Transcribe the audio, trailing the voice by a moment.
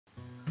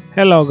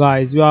Hello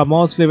guys, you are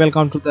mostly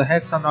welcome to the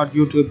Hexanon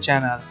YouTube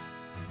channel.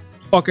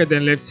 Okay,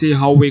 then let's see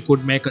how we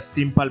could make a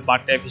simple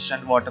but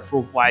efficient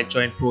waterproof wire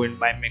joint proven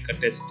by Mega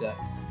Tester.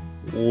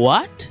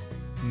 What?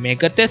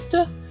 Mega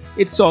Tester?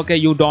 It's okay,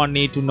 you don't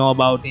need to know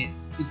about it.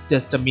 It's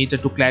just a meter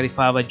to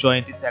clarify our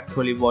joint is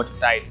actually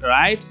watertight,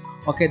 right?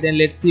 Okay, then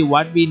let's see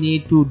what we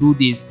need to do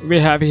this.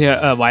 We have here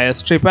a wire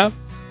stripper,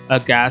 a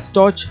gas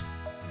torch.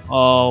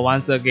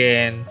 Once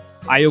again,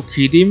 are you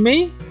kidding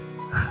me?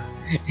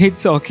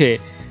 It's okay,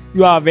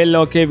 you are well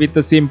okay with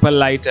the simple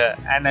lighter.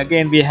 And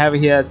again we have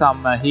here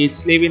some heat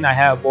sleeving. I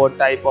have both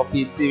type of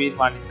heat sleeving.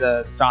 One is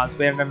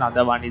transparent and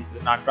other one is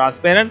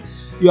non-transparent.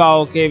 You are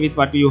okay with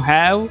what you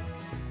have.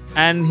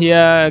 And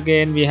here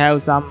again we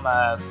have some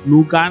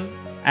glue gun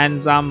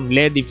and some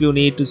lead if you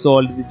need to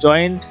solder the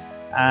joint,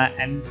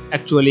 and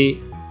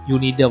actually you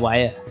need a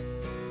wire.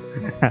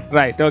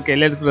 Right, okay,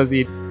 let's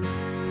proceed.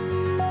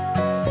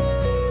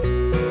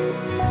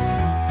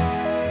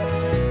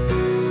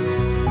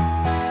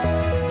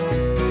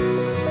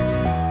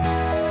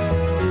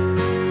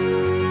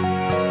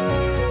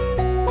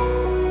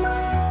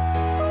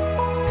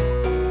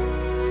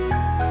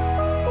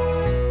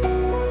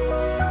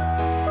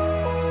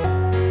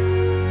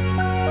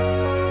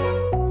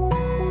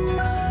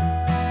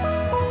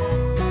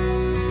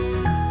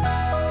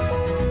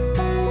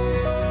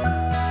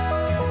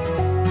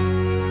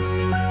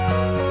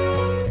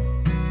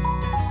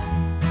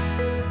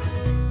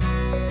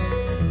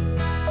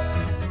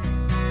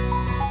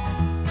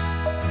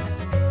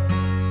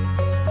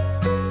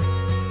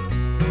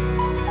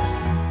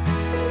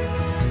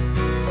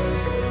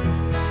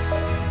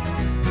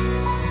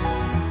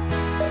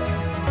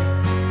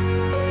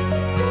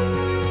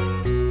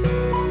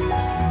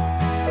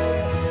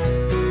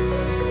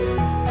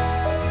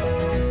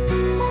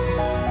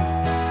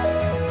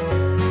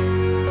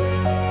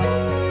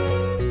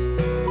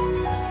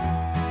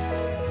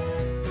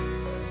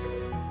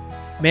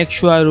 Make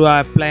sure you are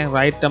applying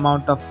right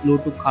amount of glue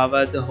to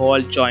cover the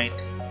whole joint,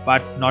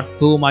 but not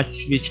too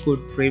much, which could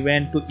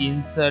prevent to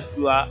insert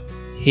your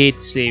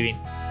heat sleeving.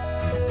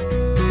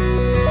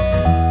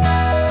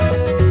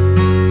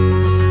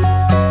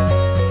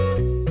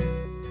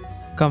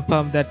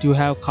 Confirm that you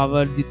have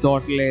covered the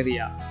total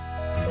area.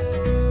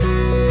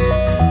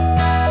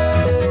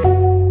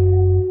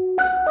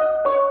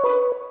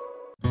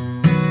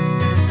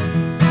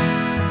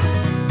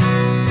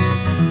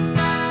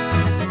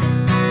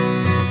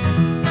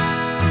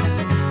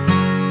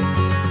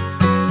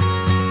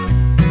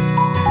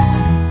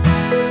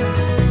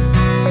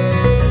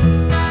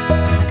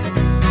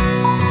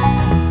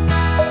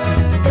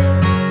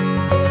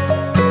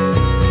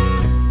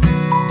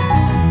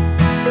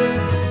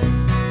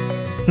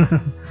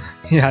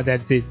 Yeah,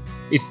 that's it.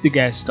 It's the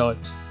gas torch.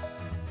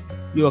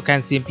 You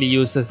can simply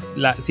use a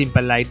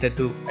simple lighter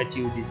to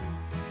achieve this.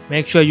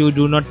 Make sure you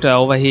do not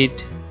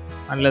overheat,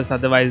 unless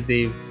otherwise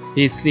the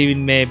heat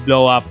sleeving may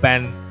blow up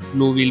and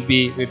glue will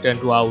be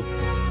returned to out.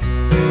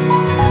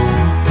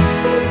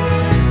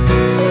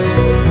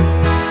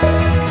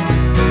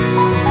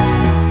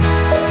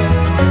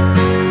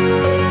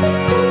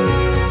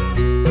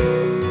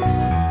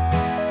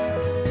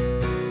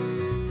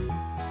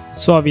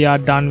 So we are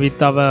done with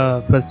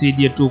our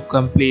procedure to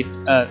complete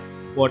a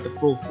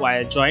waterproof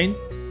wire joint.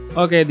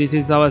 Okay, this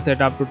is our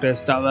setup to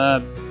test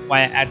our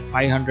wire at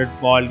 500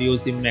 volt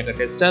using Mega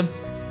Tester.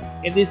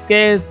 In this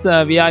case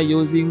we are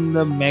using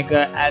the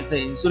Mega as an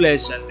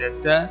insulation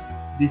tester.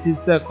 This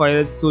is a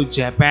Koiretsu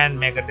Japan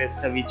Mega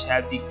Tester which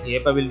have the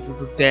capability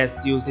to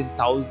test using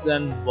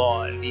 1000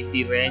 volt in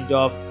the range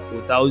of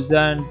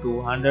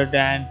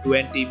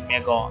 2220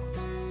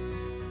 megohms.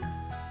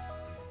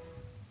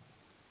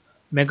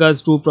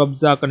 Mega's two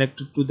probes are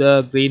connected to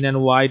the green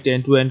and white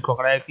end-to-end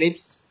crocodile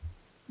clips.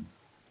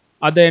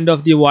 Other end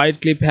of the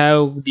white clip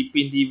have dip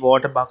in the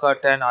water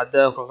bucket, and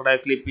other crocodile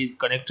clip is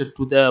connected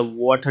to the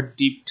water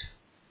dipped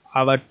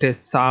our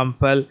test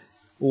sample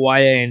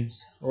wire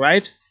ends,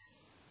 right?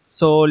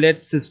 So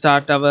let's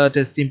start our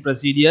testing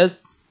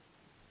procedures.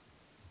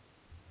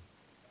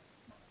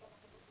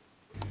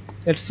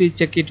 Let's see,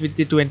 check it with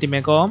the 20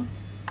 megohm.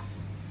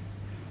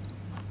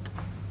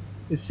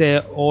 It's a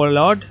all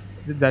load.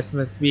 That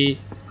must be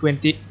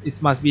 20.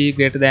 It must be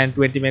greater than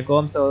 20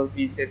 megohm, so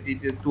we set it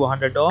to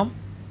 200 ohm.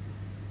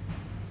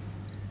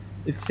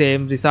 It's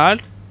same result,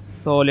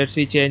 so let's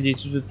change it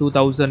to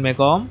 2000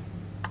 megohm.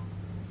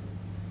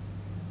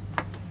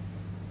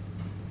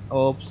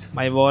 Oops,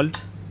 my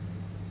volt.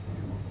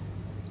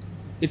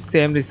 It's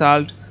same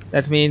result.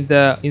 That means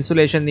the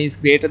insulation is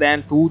greater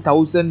than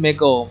 2000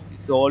 megohms.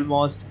 It's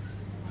almost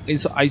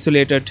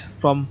isolated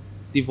from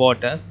the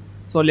water.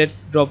 So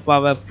let's drop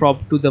our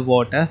probe to the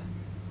water.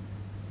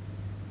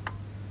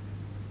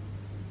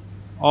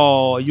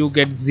 Oh, you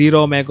get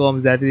 0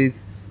 megohms. That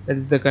is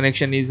the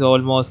connection is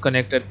almost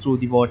connected through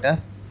the water.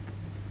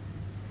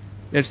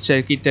 Let's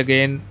check it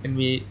again when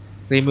we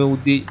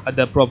remove the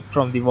other probe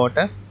from the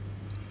water.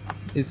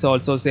 It's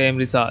also same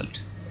result,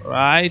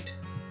 right?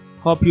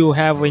 Hope you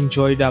have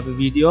enjoyed our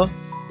video.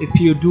 If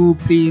you do,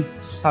 please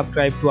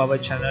subscribe to our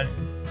channel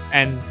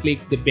and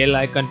click the bell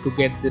icon to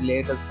get the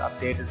latest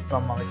updates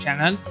from our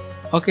channel.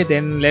 Okay,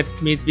 then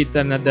let's meet with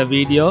another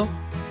video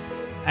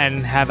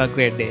and have a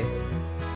great day.